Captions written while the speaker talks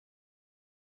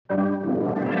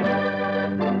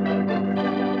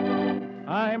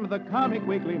I'm the Comic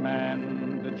Weekly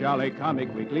Man, the jolly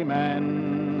Comic Weekly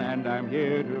Man, and I'm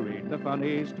here to read the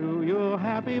funnies to you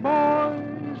happy boys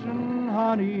and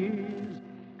honeys.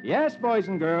 Yes, boys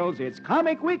and girls, it's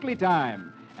Comic Weekly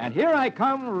time, and here I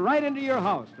come right into your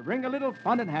house to bring a little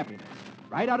fun and happiness.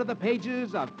 Right out of the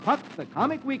pages of Puck the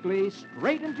Comic Weekly,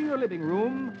 straight into your living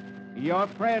room, your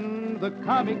friend, the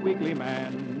Comic Weekly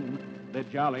Man, the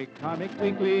jolly Comic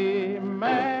Weekly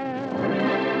Man.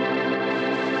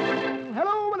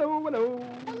 Hello, hello, hello.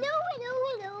 Hello,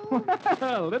 hello,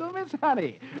 hello. Little Miss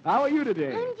Honey, how are you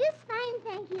today? I'm just fine,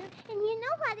 thank you. And you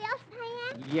know what else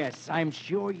I am? Yes, I'm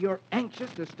sure you're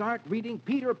anxious to start reading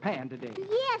Peter Pan today.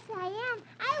 Yes, I am.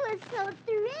 I was so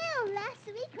thrilled last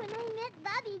week when I met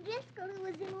Bobby Driscoll, who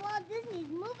was in Walt Disney's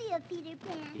movie of Peter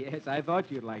Pan. Yes, I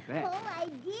thought you'd like that. Oh, I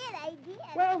did.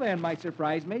 Well, then, my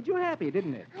surprise made you happy,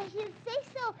 didn't it? I should say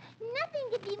so. Nothing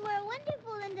could be more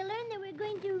wonderful than to learn that we're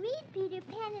going to read Peter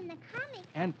Pan in the comics.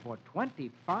 And for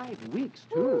 25 weeks,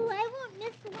 too. Ooh, I won't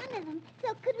miss one of them.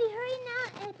 So could we hurry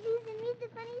now, please, and read the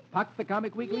funnies? Puck the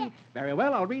Comic Weekly? Yes. Very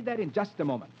well, I'll read that in just a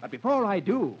moment. But before I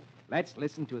do, let's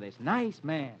listen to this nice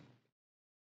man.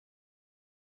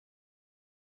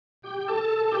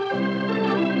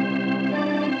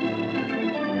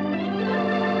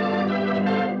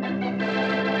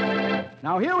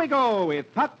 Now, here we go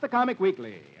with Puck the Comic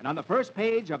Weekly. And on the first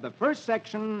page of the first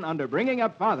section, under Bringing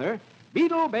Up Father,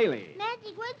 Beetle Bailey.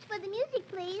 Magic words for the music,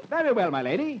 please. Very well, my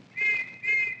lady.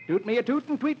 Toot me a toot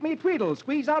and tweet me tweedle.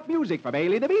 Squeeze out music for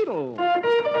Bailey the Beetle.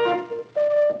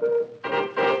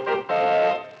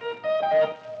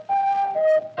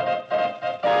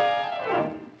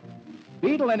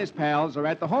 Beetle and his pals are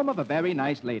at the home of a very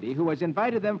nice lady who has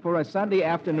invited them for a Sunday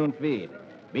afternoon feed.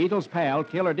 Beetle's pal,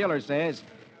 Killer Diller, says,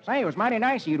 "Say, it was mighty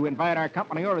nice of you to invite our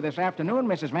company over this afternoon,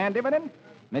 Mrs. Van Dividend."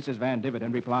 Mrs. Van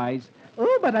Dividend replies,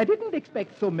 "Oh, but I didn't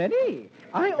expect so many.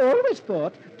 I always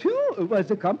thought two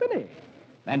was a company."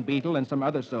 Then Beetle and some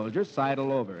other soldiers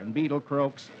sidle over, and Beetle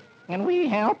croaks, "Can we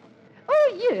help?"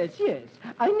 "Oh, yes.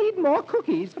 I need more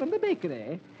cookies from the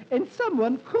bakery. And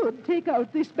someone could take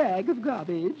out this bag of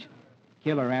garbage."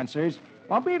 Killer answers,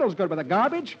 "Well, Beetle's good with the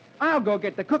garbage. I'll go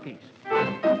get the cookies."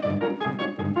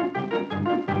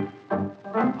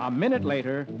 A minute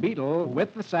later, Beetle,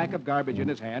 with the sack of garbage in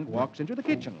his hand, walks into the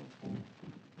kitchen.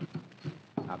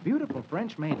 A beautiful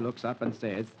French maid looks up and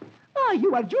says, "Ah,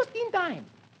 you are just in time."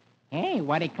 Hey,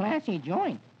 what a classy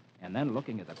joint. and then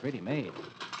looking at the pretty maid,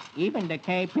 Even the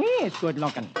KP is good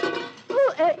looking.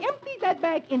 Oh, empty that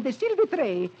bag in the silver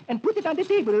tray and put it on the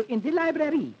table in the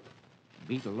library.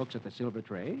 Beetle looks at the silver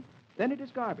tray. Then it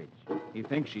is garbage. He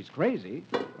thinks she's crazy,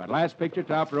 but last picture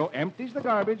top row empties the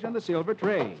garbage on the silver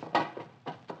tray.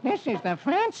 This is the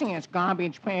fanciest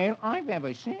garbage pail I've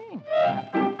ever seen.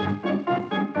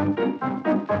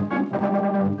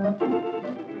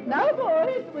 Now,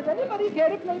 boys, would anybody care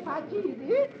to play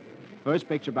Pachisi? First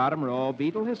picture bottom row,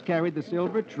 Beetle has carried the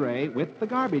silver tray with the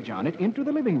garbage on it into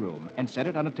the living room and set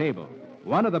it on a table.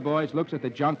 One of the boys looks at the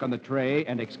junk on the tray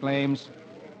and exclaims,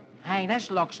 Hey,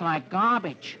 this looks like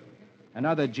garbage.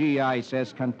 Another GI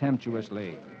says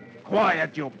contemptuously,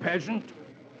 Quiet, you peasant.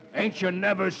 Ain't you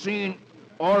never seen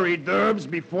hors d'oeuvres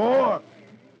before?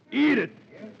 Eat it.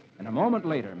 And a moment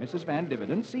later, Mrs. Van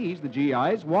Dividend sees the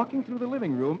GIs walking through the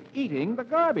living room eating the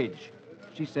garbage.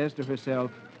 She says to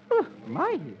herself, Oh,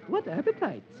 my, what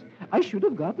appetites. I should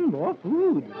have gotten more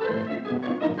food.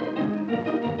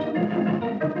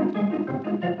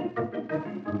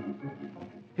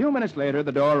 A few minutes later,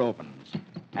 the door opens,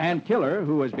 and Killer,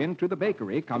 who has been to the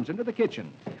bakery, comes into the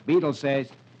kitchen. Beetle says,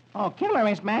 Oh, Killer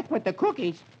is back with the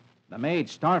cookies. The maid,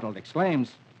 startled,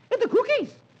 exclaims, The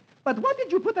cookies. But what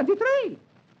did you put on the tray?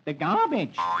 The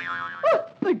garbage. Oh,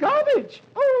 the garbage.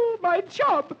 Oh, my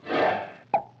chop.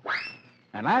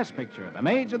 And last picture, the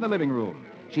maid's in the living room.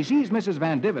 She sees Mrs.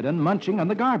 Van Dividend munching on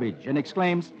the garbage and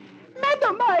exclaims,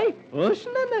 Madam, Hush,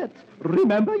 Nanette.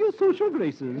 Remember your social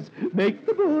graces. Make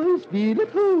the boys feel at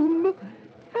home.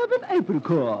 Have an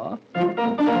apricot. Oh,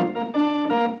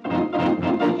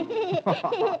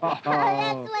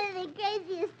 that's one of the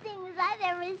craziest things I've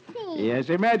ever seen. Yes,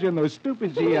 imagine those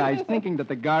stupid GIs thinking that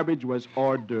the garbage was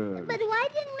hors d'oeuvres. But why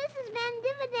didn't Mrs. Van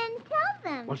Dividend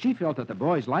tell them? Well, she felt that the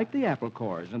boys liked the apple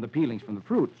cores and the peelings from the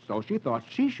fruit, so she thought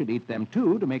she should eat them,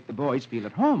 too, to make the boys feel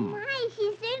at home. My,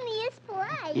 she certainly is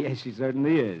polite. Yes, she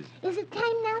certainly is. Is it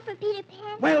time now for Peter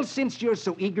Pan? Well, since you're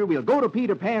so eager, we'll go to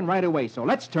Peter Pan right away. So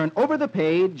let's turn over the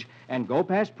page and go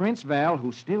past Prince Val,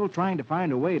 who's still trying to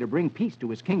find a way to bring peace to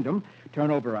his kingdom. Turn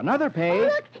over another page.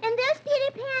 Oh, look, and there's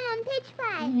Peter Pan on page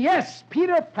 5. Yes,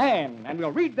 Peter Pan. And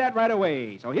we'll read that right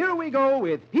away. So here we go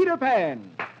with Peter Pan.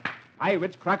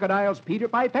 Pirates, crocodiles, Peter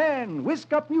Pan,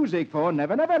 whisk up music for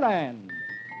Never Never Land.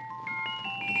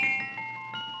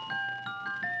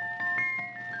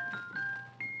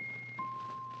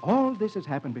 All this has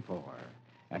happened before,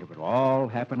 and it will all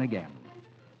happen again.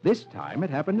 This time it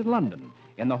happened in London,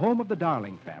 in the home of the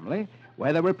Darling family,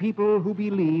 where there were people who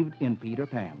believed in Peter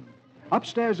Pan.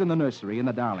 Upstairs in the nursery in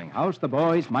the Darling house, the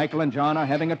boys, Michael and John, are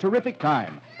having a terrific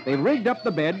time. They've rigged up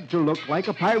the bed to look like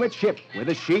a pirate ship with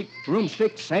a sheet,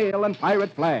 broomstick, sail, and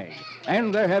pirate flag.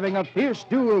 And they're having a fierce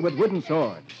duel with wooden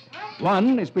swords.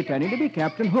 One is pretending to be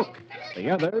Captain Hook, the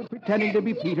other pretending to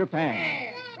be Peter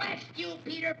Pan. Blast you,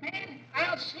 Peter Pan!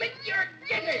 I'll slit your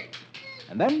gizzard!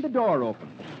 And then the door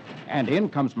opens, and in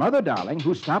comes Mother Darling,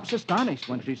 who stops astonished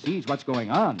when she sees what's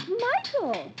going on.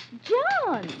 Michael!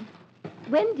 John!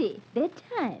 Wendy,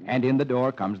 bedtime. And in the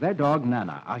door comes their dog,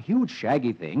 Nana, a huge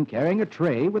shaggy thing carrying a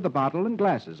tray with a bottle and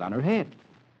glasses on her head.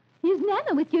 Here's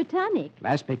Nana with your tonic.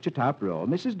 Last picture, top row.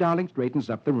 Mrs. Darling straightens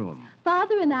up the room.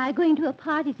 Father and I are going to a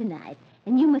party tonight,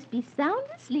 and you must be sound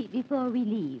asleep before we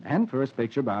leave. And first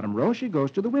picture, bottom row, she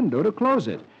goes to the window to close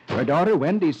it. Her daughter,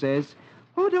 Wendy, says,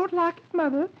 Oh, don't lock it,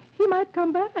 Mother. He might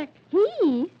come back.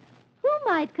 He? Who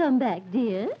might come back,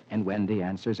 dear? And Wendy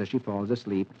answers as she falls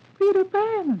asleep, Peter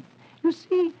Pan. You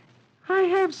see, I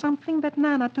have something that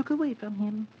Nana took away from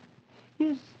him.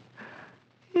 His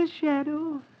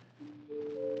shadow.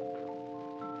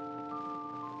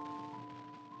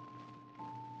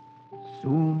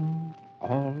 Soon,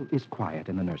 all is quiet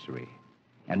in the nursery,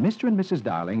 and Mr. and Mrs.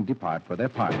 Darling depart for their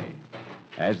party.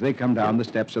 As they come down the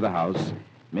steps of the house,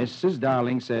 Mrs.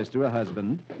 Darling says to her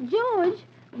husband, George,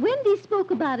 Wendy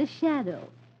spoke about a shadow.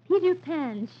 Peter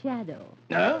Pan's shadow.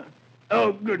 Huh?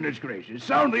 Oh, goodness gracious.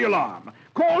 Sound the alarm.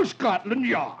 Call Scotland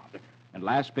Yard. And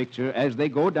last picture, as they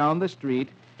go down the street,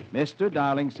 Mr.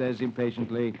 Darling says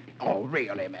impatiently, Oh,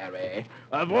 really, Mary?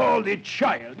 Of all the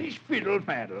childish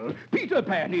fiddle-faddle, Peter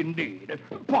Pan indeed.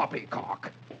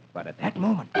 Poppycock. But at that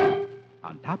moment,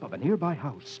 on top of a nearby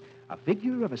house, a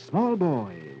figure of a small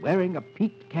boy wearing a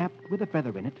peaked cap with a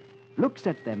feather in it looks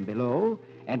at them below,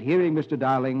 and hearing Mr.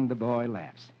 Darling, the boy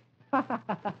laughs.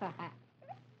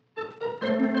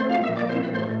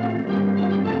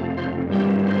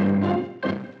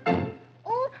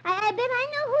 Oh, I bet I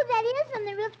know who that is on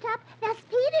the rooftop. That's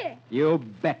Peter. You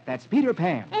bet that's Peter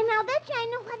Pan. And I'll bet you I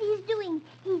know what he's doing.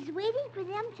 He's waiting for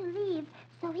them to leave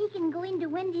so he can go into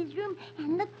Wendy's room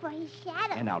and look for his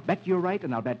shadow. And I'll bet you're right,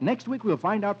 and I'll bet next week we'll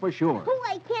find out for sure. Oh,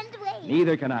 I can't wait.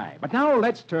 Neither can I. But now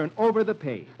let's turn over the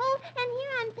page. Oh, and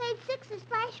here on page 6 is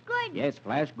Flash Gordon. Yes,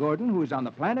 Flash Gordon, who's on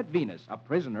the planet Venus, a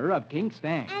prisoner of King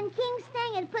Stang. And King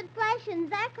Stang had put Flash and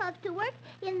Zarkov to work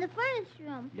in the furnace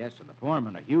room. Yes, and the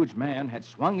foreman, a huge man, had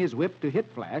swung his whip to hit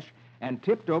Flash and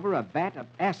tipped over a vat of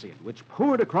acid, which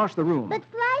poured across the room. But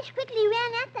Flash quickly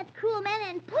ran at that cruel man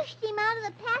and pushed him out of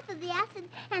the path of the acid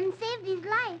and saved his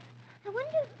life. I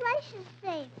wonder if Flash is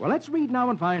safe. Well, let's read now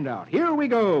and find out. Here we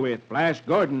go with Flash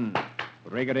Gordon.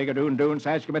 Rig-a-dig-a-doon-doon,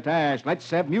 sash-a-batash. Let's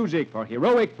have music for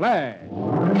Heroic Flash.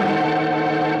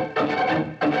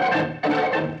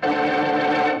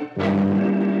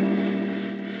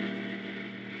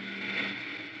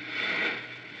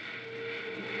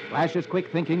 Flash's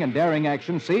quick thinking and daring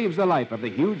action saves the life of the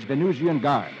huge Venusian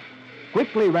guard.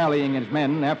 Quickly rallying his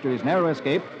men after his narrow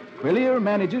escape, Quillier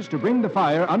manages to bring the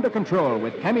fire under control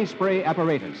with chemi-spray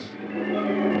apparatus.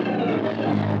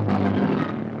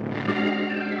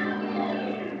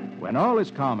 When all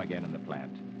is calm again in the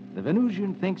plant, the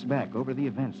Venusian thinks back over the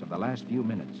events of the last few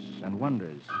minutes and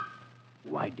wonders,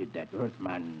 Why did that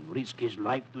Earthman risk his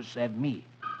life to save me?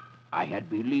 I had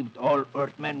believed all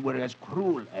Earthmen were as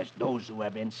cruel as those who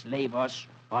have enslaved us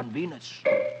on Venus.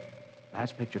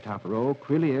 Last picture, top row,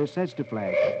 Quillier says to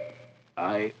Flash,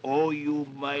 I owe you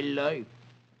my life.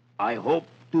 I hope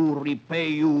to repay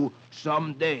you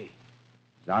someday.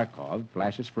 Zarkov,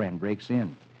 Flash's friend, breaks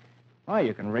in. Why,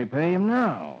 you can repay him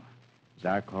now.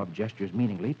 Zarkov gestures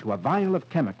meaningly to a vial of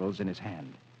chemicals in his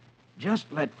hand.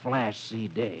 Just let Flash see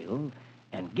Dale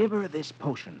and give her this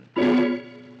potion.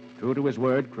 True to his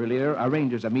word, Quillier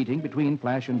arranges a meeting between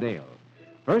Flash and Dale.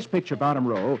 First picture, bottom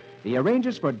row, he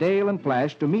arranges for Dale and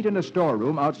Flash to meet in a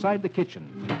storeroom outside the kitchen,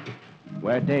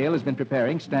 where Dale has been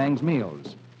preparing Stang's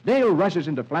meals. Dale rushes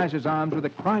into Flash's arms with a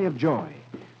cry of joy.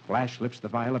 Flash slips the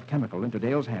vial of chemical into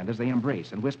Dale's hand as they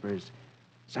embrace and whispers,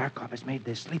 Zarkov has made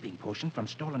this sleeping potion from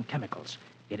stolen chemicals.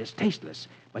 It is tasteless,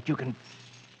 but you can...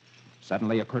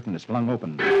 Suddenly, a curtain is flung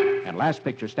open, and last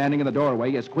picture, standing in the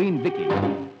doorway, is Queen Vicky.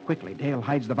 Quickly, Dale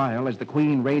hides the vial as the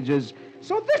Queen rages,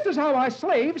 So this is how our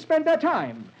slaves spend their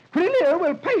time. Quillier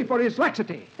will pay for his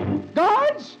laxity.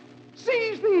 Guards,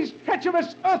 seize these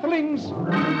treacherous earthlings.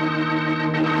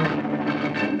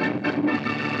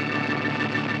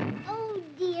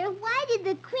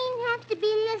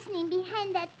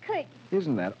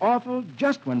 isn't that awful?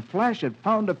 Just when Flash had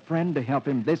found a friend to help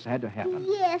him, this had to happen.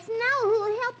 Yes, now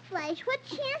who'll help Flash? What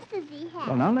chance does he have?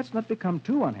 Well, now let's not become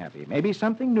too unhappy. Maybe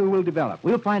something new will develop.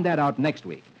 We'll find that out next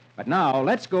week. But now,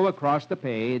 let's go across the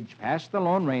page, past the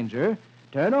Lone Ranger,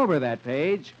 turn over that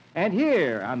page, and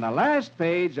here, on the last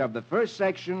page of the first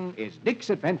section, is Dick's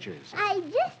Adventures. I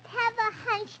just have a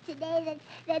hunch today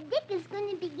that Dick is going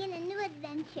to begin a new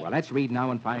adventure. Well, let's read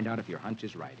now and find out if your hunch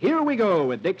is right. Here we go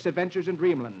with Dick's Adventures in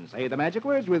Dreamland. Say the magic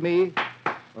words with me.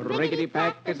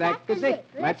 Rickety-pack-a-zack-a-zick.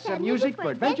 Let's have music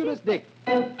for Adventurous Dick.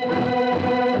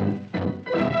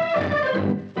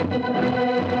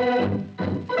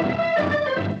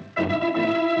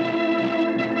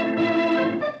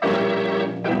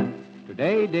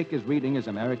 Today, Dick is reading his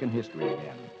American history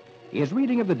again. He is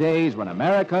reading of the days when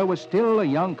America was still a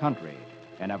young country,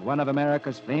 and of one of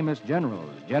America's famous generals,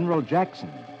 General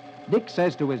Jackson. Dick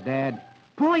says to his dad,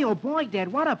 Boy, oh boy,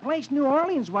 Dad, what a place New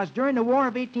Orleans was during the War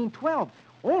of 1812.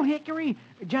 Old Hickory,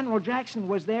 General Jackson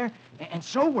was there, and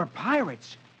so were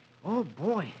pirates. Oh,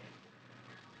 boy.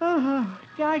 Oh,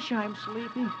 gosh, I'm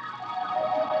sleepy.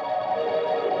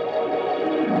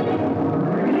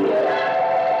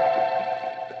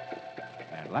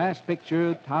 And last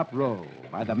picture, top row.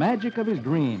 By the magic of his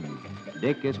dream,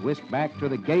 Dick is whisked back to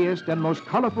the gayest and most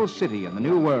colorful city in the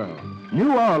New World,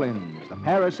 New Orleans, the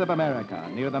Paris of America,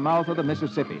 near the mouth of the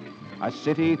Mississippi. A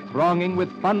city thronging with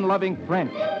fun-loving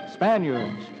French,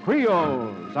 Spaniards,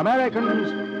 Creoles,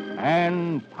 Americans,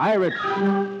 and pirates.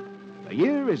 The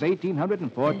year is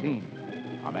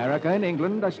 1814. America and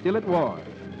England are still at war.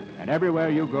 And everywhere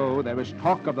you go, there is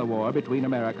talk of the war between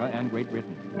America and Great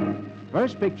Britain.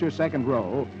 First picture, second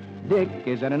row, Dick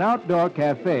is at an outdoor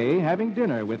cafe having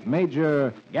dinner with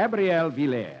Major Gabriel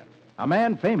Villers, a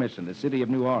man famous in the city of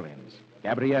New Orleans.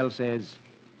 Gabriel says,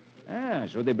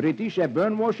 so the British have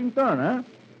burned Washington, huh?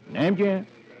 Name you.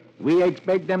 We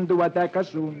expect them to attack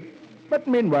us soon. But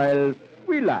meanwhile,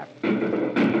 we laugh.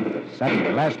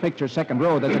 Second, last picture, second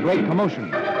row, there's a great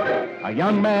commotion. A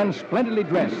young man, splendidly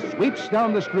dressed, sweeps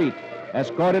down the street,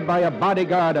 escorted by a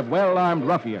bodyguard of well-armed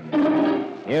ruffians.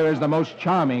 Here is the most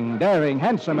charming, daring,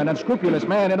 handsome, and unscrupulous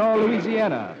man in all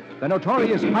Louisiana, the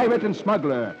notorious pirate and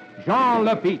smuggler, Jean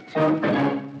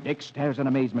Lafitte. Dick stares in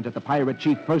amazement at the pirate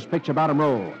chief, first picture, bottom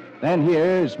row. Then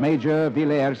hears Major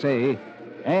Villers say,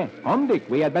 come, Dick,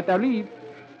 we had better leave.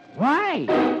 Why?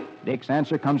 Dick's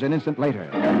answer comes an instant later.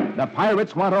 The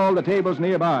pirates want all the tables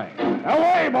nearby.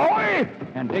 Away, boy!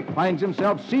 And Dick finds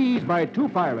himself seized by two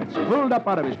pirates, pulled up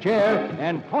out of his chair,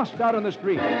 and tossed out on the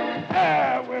street.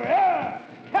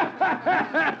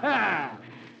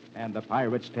 And the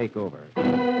pirates take over.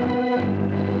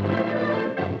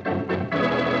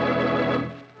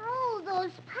 Oh,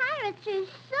 those pirates are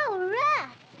so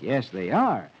rough. Yes, they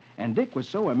are. And Dick was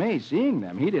so amazed seeing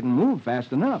them, he didn't move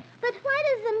fast enough. But why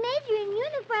does the major in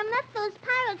uniform let those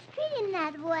pirates treat him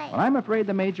that way? Well, I'm afraid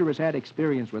the Major has had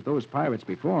experience with those pirates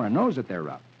before and knows that they're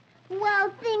rough.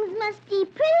 Well, things must be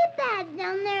pretty bad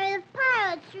down there if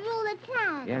pirates rule the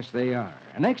town. Yes, they are.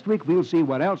 And next week, we'll see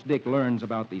what else Dick learns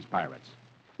about these pirates.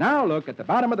 Now, look at the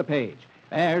bottom of the page.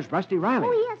 There's Rusty Riley.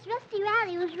 Oh, yes, Rusty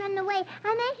Riley was run away.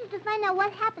 I'm anxious to find out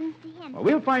what happens to him. Well,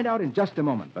 we'll find out in just a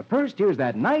moment. But first, here's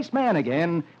that nice man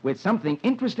again with something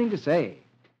interesting to say.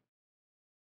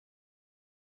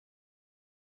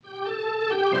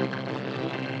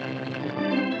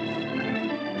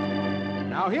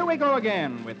 Now, here we go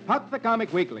again with Puck the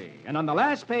Comic Weekly. And on the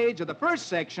last page of the first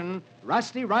section,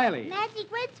 Rusty Riley.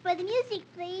 Magic words for the music,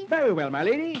 please. Very well, my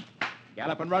lady.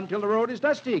 Gallop and run till the road is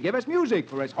dusty. Give us music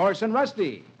for his horse and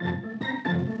Rusty.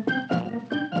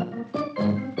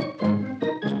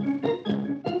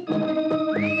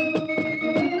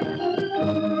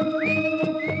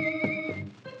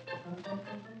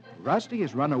 Rusty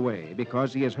has run away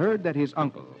because he has heard that his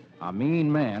uncle, a mean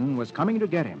man, was coming to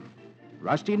get him.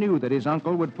 Rusty knew that his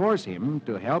uncle would force him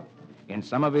to help in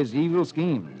some of his evil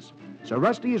schemes. So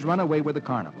Rusty has run away with the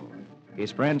carnival. His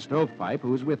friend Stovepipe,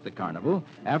 who's with the carnival,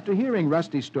 after hearing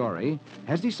Rusty's story,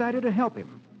 has decided to help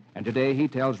him. And today he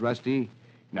tells Rusty,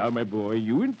 "Now, my boy,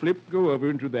 you and Flip go over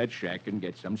into that shack and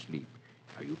get some sleep.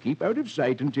 Now, you keep out of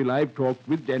sight until I've talked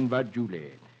with Denver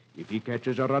Julie. If he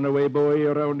catches a runaway boy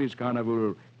around his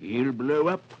carnival, he'll blow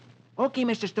up." Okay,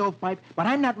 Mr. Stovepipe, but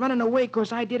I'm not running away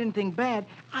because I did anything bad.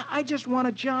 I just want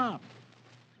a job.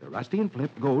 So Rusty and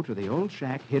Flip go to the old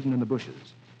shack hidden in the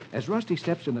bushes. As Rusty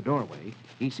steps in the doorway,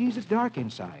 he sees it's dark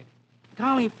inside.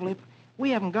 Golly, Flip, we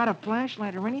haven't got a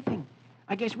flashlight or anything.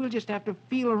 I guess we'll just have to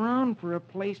feel around for a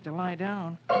place to lie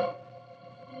down.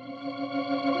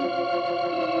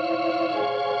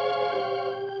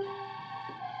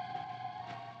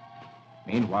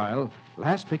 Meanwhile,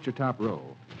 last picture top row,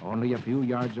 only a few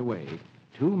yards away,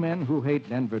 two men who hate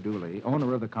Denver Dooley,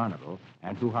 owner of the carnival,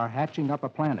 and who are hatching up a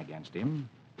plan against him,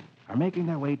 are making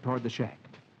their way toward the shack.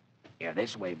 Yeah,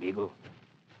 this way, Beagle.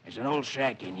 There's an old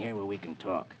shack in here where we can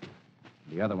talk.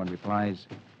 The other one replies,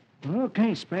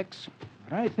 Okay, Specs,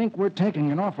 but I think we're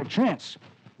taking an awful chance.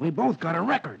 We both got a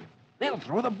record. They'll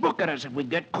throw the book at us if we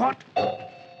get caught.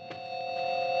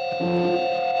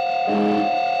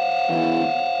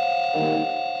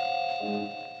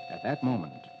 At that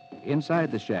moment,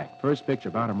 inside the shack, first picture,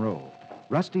 bottom row,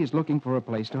 Rusty is looking for a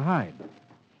place to hide.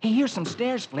 Hey, here's some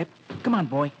stairs, Flip. Come on,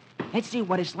 boy. Let's see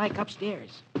what it's like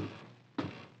upstairs.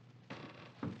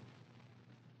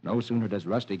 No sooner does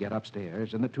Rusty get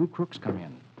upstairs than the two crooks come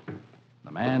in.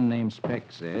 The man named Speck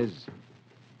says,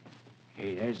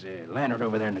 Hey, there's a lantern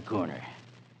over there in the corner.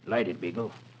 Light it,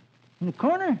 Beagle. In the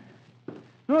corner?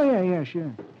 Oh, yeah,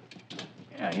 sure.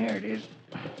 Yeah, here it is.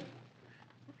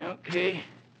 Okay.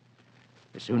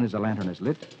 As soon as the lantern is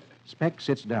lit, Speck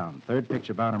sits down, third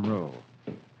picture, bottom row,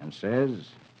 and says,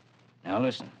 Now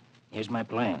listen, here's my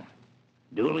plan.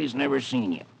 Dooley's never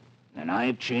seen you, and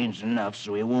I've changed enough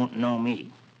so he won't know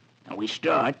me. Now we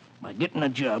start by getting a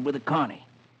job with a Connie.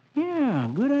 Yeah,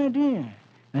 good idea.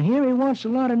 Now, here he wants a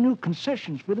lot of new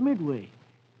concessions for the Midway.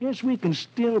 Guess we can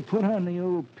still put on the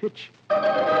old pitch.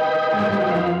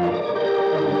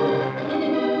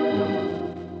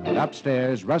 And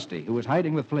upstairs, Rusty, who is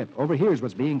hiding with Flip, overhears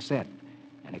what's being said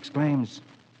and exclaims,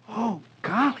 Oh,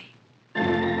 golly.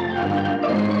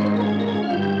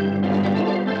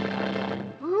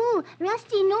 Oh,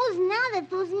 Rusty knows now that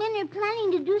those men are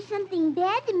planning to do something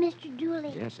bad to Mr.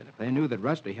 Dooley. Yes, and if they knew that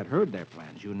Rusty had heard their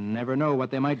plans, you never know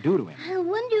what they might do to him. I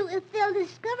wonder if they'll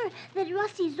discover that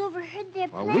Rusty's overheard their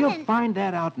Well, plan. we'll find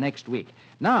that out next week.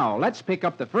 Now, let's pick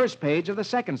up the first page of the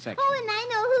second section. Oh, and I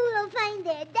know who we'll find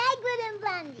there. Dagwood and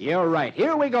Blondie. You're right.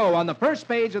 Here we go on the first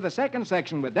page of the second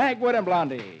section with Dagwood and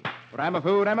Blondie. For I'm a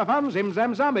food, I'm a fum, zim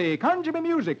zam zombie. Conjure me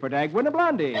music for Dagwood and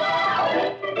Blondie.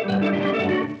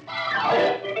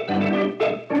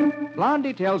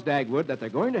 Blondie tells Dagwood that they're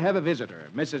going to have a visitor,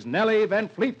 Mrs. Nellie Van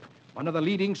Fleet, one of the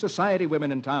leading society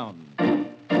women in town.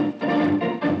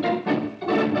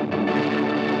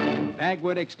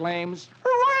 Dagwood exclaims,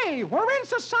 Hooray! We're in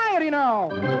society now!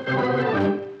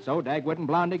 So Dagwood and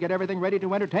Blondie get everything ready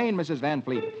to entertain Mrs. Van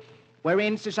Fleet. We're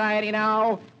in society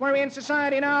now. We're in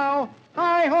society now.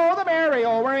 Hi-ho, the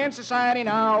merry-o. We're in society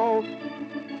now.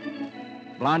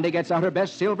 Blondie gets out her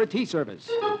best silver tea service.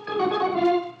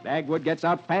 Dagwood gets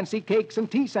out fancy cakes and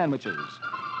tea sandwiches.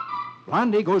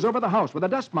 Blondie goes over the house with a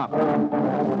dust mop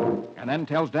and then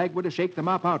tells Dagwood to shake the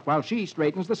mop out while she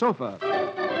straightens the sofa.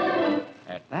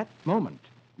 At that moment,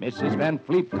 Mrs. Van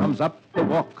Fleet comes up the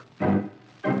walk.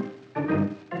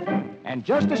 And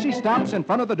just as she stops in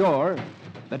front of the door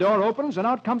opens and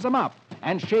out comes a mop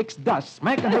and shakes dust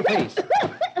smack in her face.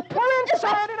 We're in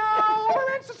society now!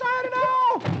 We're in society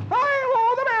now!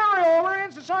 Hi-ho, the merry-o! We're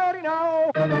in society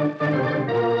now!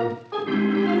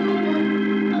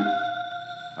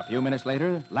 A few minutes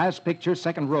later, last picture,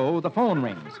 second row, the phone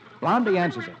rings. Blondie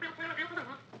answers it.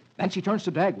 Then she turns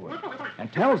to Dagwood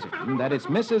and tells him that it's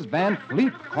Mrs. Van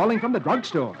Fleet calling from the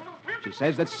drugstore. She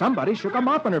says that somebody shook a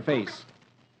mop in her face.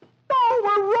 Oh,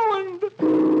 we're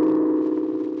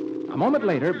ruined! A moment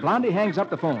later, Blondie hangs up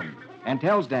the phone and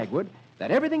tells Dagwood that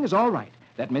everything is all right,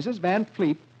 that Mrs. Van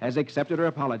Fleet has accepted her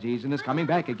apologies and is coming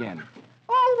back again.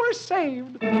 Oh, we're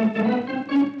saved.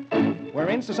 We're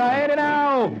in society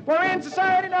now. We're in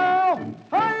society now.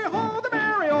 Hi-ho, the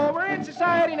merry-o. We're in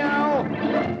society now.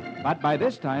 But by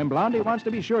this time, Blondie wants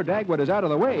to be sure Dagwood is out of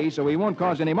the way so he won't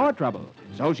cause any more trouble.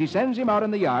 So she sends him out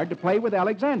in the yard to play with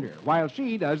Alexander while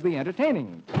she does the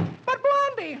entertaining. But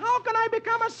Blondie, how can I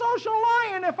become a social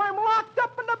lion if I'm locked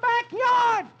up in the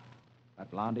backyard?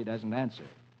 But Blondie doesn't answer.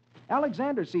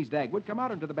 Alexander sees Dagwood come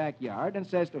out into the backyard and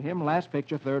says to him, last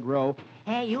picture, third row,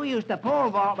 Hey, you used the pole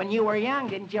vault when you were young,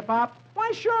 didn't you, Pop?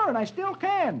 Why, sure, and I still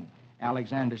can.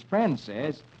 Alexander's friend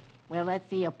says, Well, let's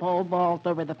see a pole vault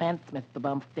over the fence, Mr.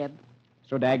 Bumstead.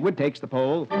 So Dagwood takes the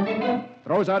pole,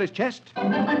 throws out his chest,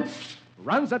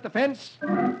 runs at the fence,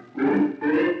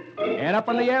 and up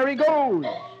in the air he goes,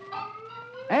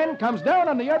 and comes down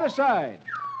on the other side.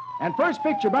 And first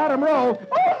picture, bottom row,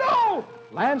 oh no!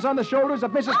 Lands on the shoulders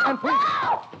of Mrs. Van Fleet,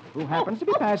 who happens to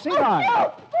be passing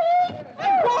by.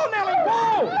 Whoa, Nellie,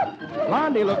 whoa!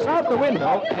 Blondie looks out the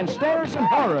window and stares in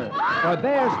horror, for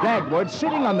there's Dagwood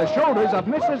sitting on the shoulders of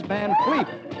Mrs. Van Fleet,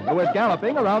 who is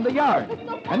galloping around the yard.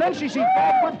 And then she sees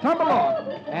Dagwood tumble off,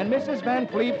 and Mrs. Van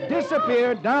Fleet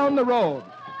disappear down the road.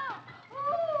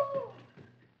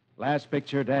 Last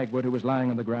picture, Dagwood, who is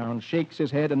lying on the ground, shakes his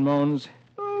head and moans,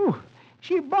 Oh,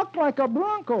 She bucked like a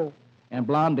bronco. And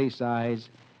Blondie sighs,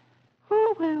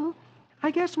 oh, well,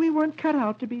 I guess we weren't cut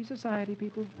out to be society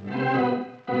people.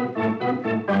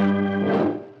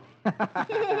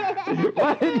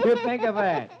 What did you think of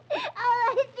that?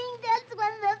 Oh, I think that's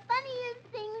one of the funniest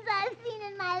things I've seen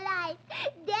in my life.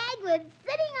 Dagwood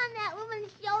sitting on that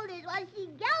woman's shoulders while she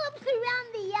gallops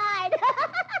around the yard.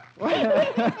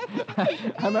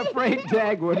 I'm afraid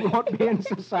Dagwood won't be in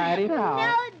society now.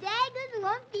 No, Dagwood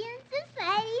won't be in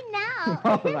society now.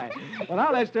 All right. Well,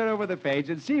 now let's turn over the page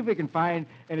and see if we can find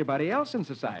anybody else in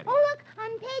society. Oh, look,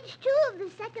 on page 2 of the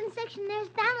second section, there's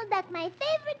Donald Duck, my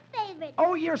favorite.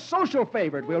 Oh, your social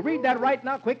favorite. We'll read that right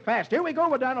now, quick, fast. Here we go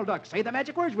with Donald Duck. Say the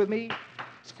magic words with me.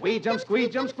 Squeeze, jump,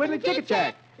 squiddly, chicken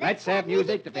check. Let's have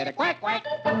music to fit a quack, quack.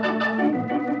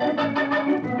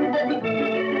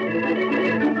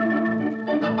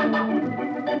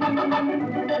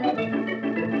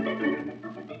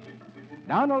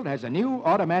 Donald has a new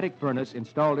automatic furnace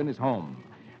installed in his home.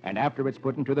 And after it's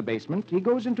put into the basement, he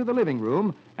goes into the living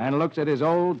room and looks at his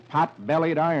old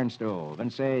pot-bellied iron stove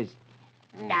and says,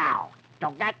 Now,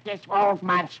 to get this old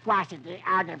monstrosity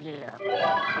out of here.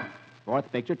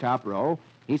 Fourth picture, top row,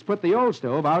 he's put the old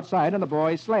stove outside on the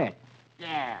boy's sled.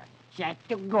 There, set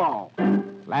to go.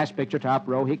 Last picture, top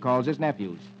row, he calls his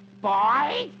nephews.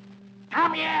 Boy,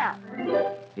 come here.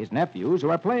 His nephews, who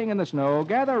are playing in the snow,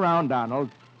 gather around Donald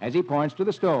as he points to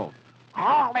the stove.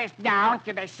 Haul this down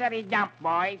to the city dump,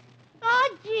 boys.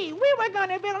 Oh, gee, we were going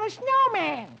to build a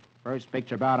snowman. First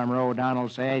picture, bottom row,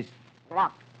 Donald says,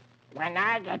 Look, when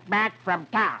I get back from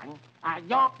town, I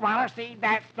don't want to see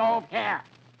that stove here.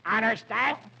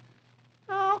 Understand?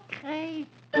 Okay.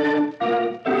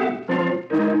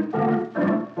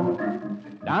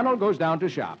 Donald goes down to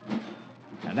shop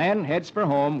and then heads for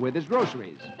home with his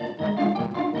groceries.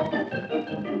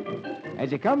 As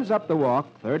he comes up the walk,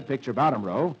 third picture, bottom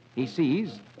row, he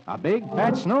sees a big,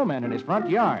 fat snowman in his front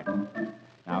yard.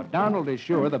 Now, Donald is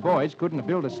sure the boys couldn't have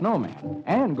built a snowman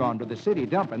and gone to the city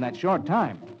dump in that short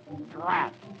time.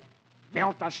 Right.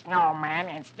 Built a snowman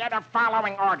instead of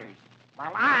following orders.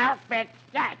 Well, I'll fix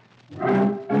that.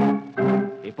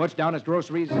 He puts down his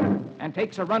groceries and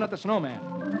takes a run at the snowman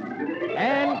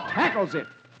and tackles it.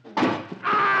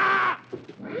 Ah!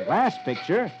 Last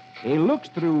picture, he looks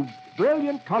through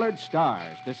brilliant colored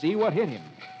stars to see what hit him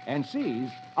and sees,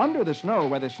 under the snow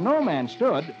where the snowman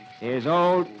stood, his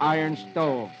old iron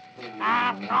stove.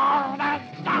 All that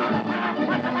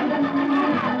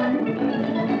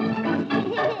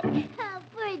Oh,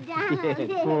 poor Donald.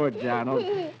 Yes, poor Donald.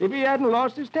 If he hadn't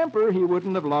lost his temper, he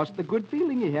wouldn't have lost the good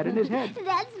feeling he had in his head.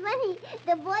 That's funny.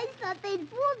 The boys thought they'd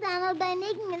fool Donald by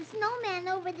making a snowman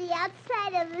over the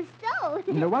outside of the stove.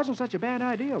 And it wasn't such a bad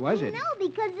idea, was it? No,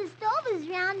 because the stove is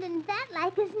round and fat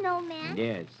like a snowman.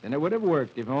 Yes, and it would have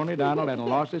worked if only Donald hadn't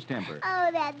lost his temper. Oh,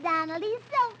 that Donald. He's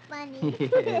so funny.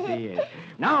 Yes, he is.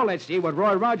 Now let's see what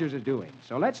Roy Rogers is doing.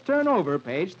 So let's turn over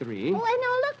page 3. Oh, and no,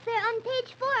 look, there on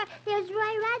page 4, there's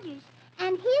Roy Rogers.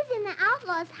 And he's in the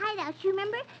outlaws' hideout, you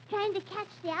remember? Trying to catch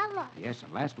the outlaws. Yes,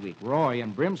 and last week, Roy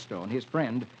and Brimstone, his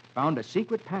friend, found a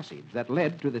secret passage that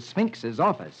led to the Sphinx's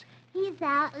office. He's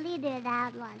the leader of the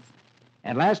outlaws.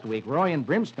 And last week, Roy and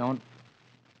Brimstone...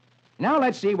 Now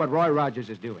let's see what Roy Rogers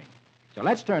is doing. So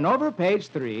let's turn over page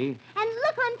 3. And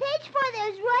look, on page 4,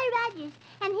 there's Roy Rogers.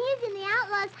 And he's in the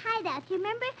outlaws' hideout, you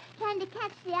remember? Trying to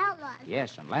catch the outlaws.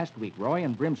 Yes, and last week, Roy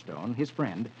and Brimstone, his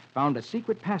friend, found a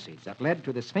secret passage that led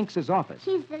to the Sphinx's office.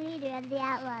 He's the leader of the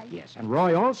outlaws. Yes, and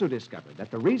Roy also discovered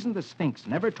that the reason the Sphinx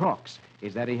never talks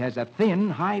is that he has a thin,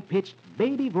 high-pitched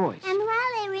baby voice. And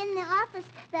while they were in the office,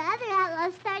 the other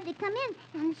outlaws started to come in,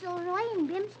 and so Roy and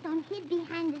Brimstone hid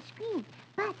behind the screen.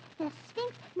 But the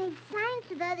Sphinx made signs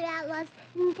to the other outlaws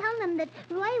and tell them that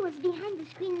Roy was behind the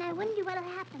screen, and I wonder what'll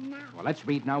happen now. Well, let's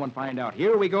read now and find out.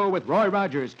 Here we go with Roy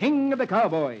Rogers, King of the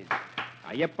Cowboys.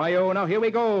 Hi-yip-hi-yo. Now here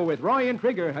we go with Roy and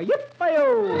Trigger.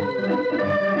 Hi-yip-hi-yo.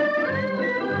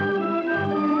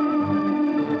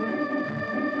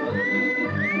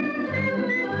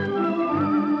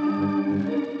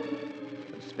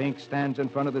 Sphinx stands in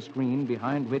front of the screen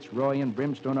behind which Roy and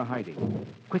Brimstone are hiding.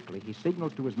 Quickly, he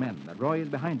signals to his men that Roy is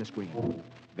behind the screen.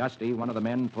 Gusty, one of the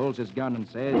men, pulls his gun and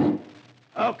says,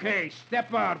 Okay,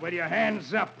 step out with your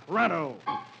hands up, pronto.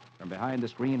 From behind the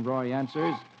screen, Roy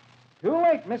answers, Too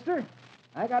late, mister.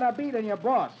 I got a beat on your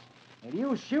boss. If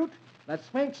you shoot, the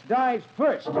Sphinx dives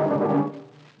first.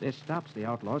 This stops the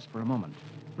outlaws for a moment.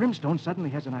 Brimstone suddenly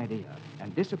has an idea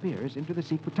and disappears into the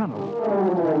secret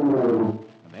tunnel.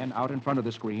 And then, out in front of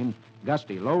the screen,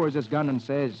 Gusty lowers his gun and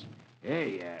says,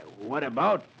 Hey, what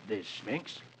about this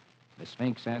Sphinx? The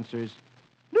Sphinx answers,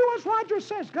 Do as Roger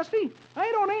says, Gusty.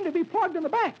 I don't aim to be plugged in the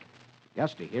back.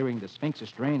 Gusty, hearing the Sphinx's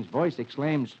strange voice,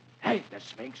 exclaims, Hey, the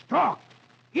Sphinx talked.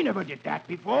 He never did that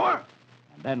before.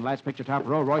 and then last picture top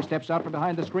row, Roy steps out from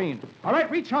behind the screen. All right,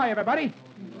 reach high, everybody.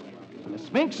 The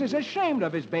Sphinx is ashamed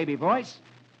of his baby voice,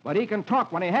 but he can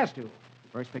talk when he has to.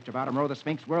 First picture bottom row, the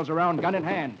Sphinx whirls around, gun in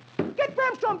hand. Get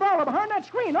Brimstone Barlow behind that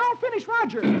screen. I'll finish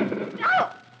Roger.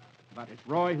 But it's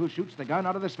Roy who shoots the gun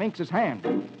out of the Sphinx's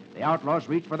hand. The outlaws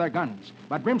reach for their guns,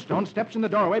 but Brimstone steps in the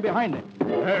doorway behind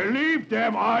them. Leave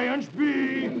them irons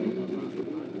be.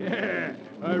 Yeah,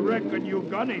 I reckon you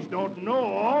gunnies don't know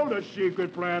all the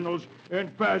secret flannels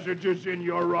and passages in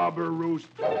your robber roost.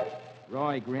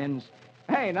 Roy grins.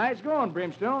 Hey, nice going,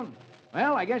 Brimstone.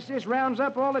 Well, I guess this rounds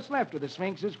up all that's left of the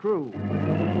Sphinx's crew.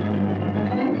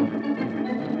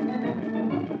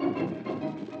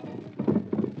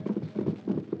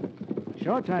 A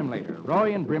short time later,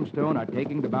 Roy and Brimstone are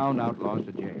taking the bound outlaws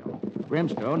to jail.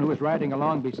 Brimstone, who is riding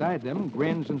along beside them,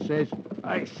 grins and says,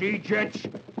 I see, gents.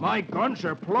 My guns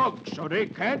are plugged so they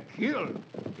can't kill.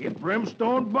 If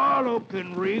Brimstone Barlow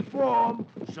can reform,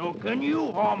 so can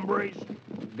you, hombres.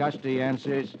 Gusty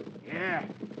answers. Yeah.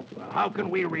 Well, how can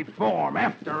we reform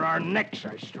after our necks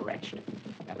are stretched?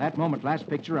 At that moment, last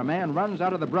picture, a man runs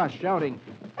out of the brush shouting,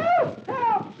 Help!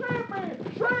 Help! Save me!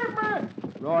 Save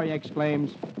me! Roy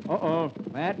exclaims, uh-oh,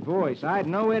 that voice, I'd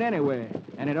know it anywhere.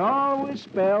 And it always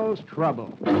spells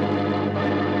trouble. Oh,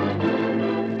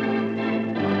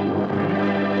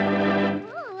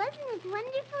 wasn't it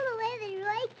wonderful the way that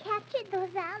Roy captured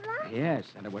those outlaws? Yes,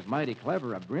 and it was mighty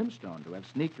clever of Brimstone to have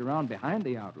sneaked around behind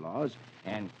the outlaws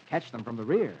and catch them from the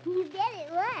rear. You bet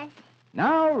it was.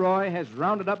 Now Roy has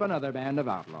rounded up another band of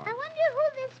outlaws. I wonder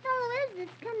who this fellow is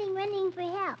that's coming running for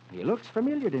help. He looks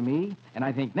familiar to me, and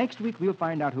I think next week we'll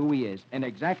find out who he is and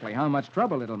exactly how much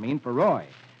trouble it'll mean for Roy.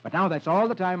 But now that's all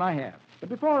the time I have. But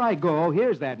before I go,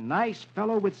 here's that nice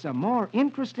fellow with some more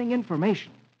interesting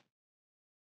information.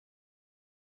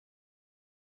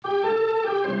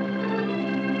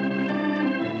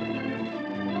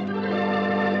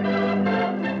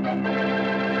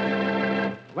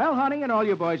 Well, honey, and all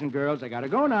you boys and girls, I gotta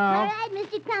go All now. right,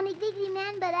 Mr. Comic Weekly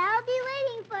Man, but I'll be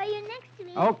waiting for you next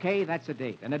week. Okay, that's a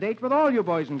date. And a date with all you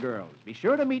boys and girls. Be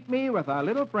sure to meet me with our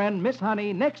little friend, Miss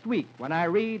Honey, next week when I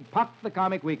read Puck the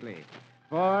Comic Weekly.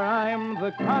 For I'm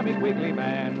the Comic Weekly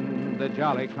Man, the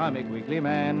jolly Comic Weekly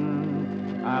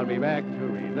Man. I'll be back to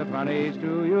read the funnies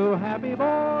to you happy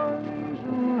boys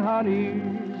and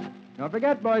honeys. Don't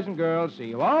forget, boys and girls, see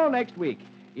you all next week.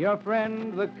 Your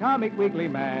friend, the Comic Weekly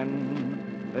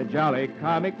Man, the jolly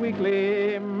Comic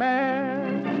Weekly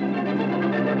Man.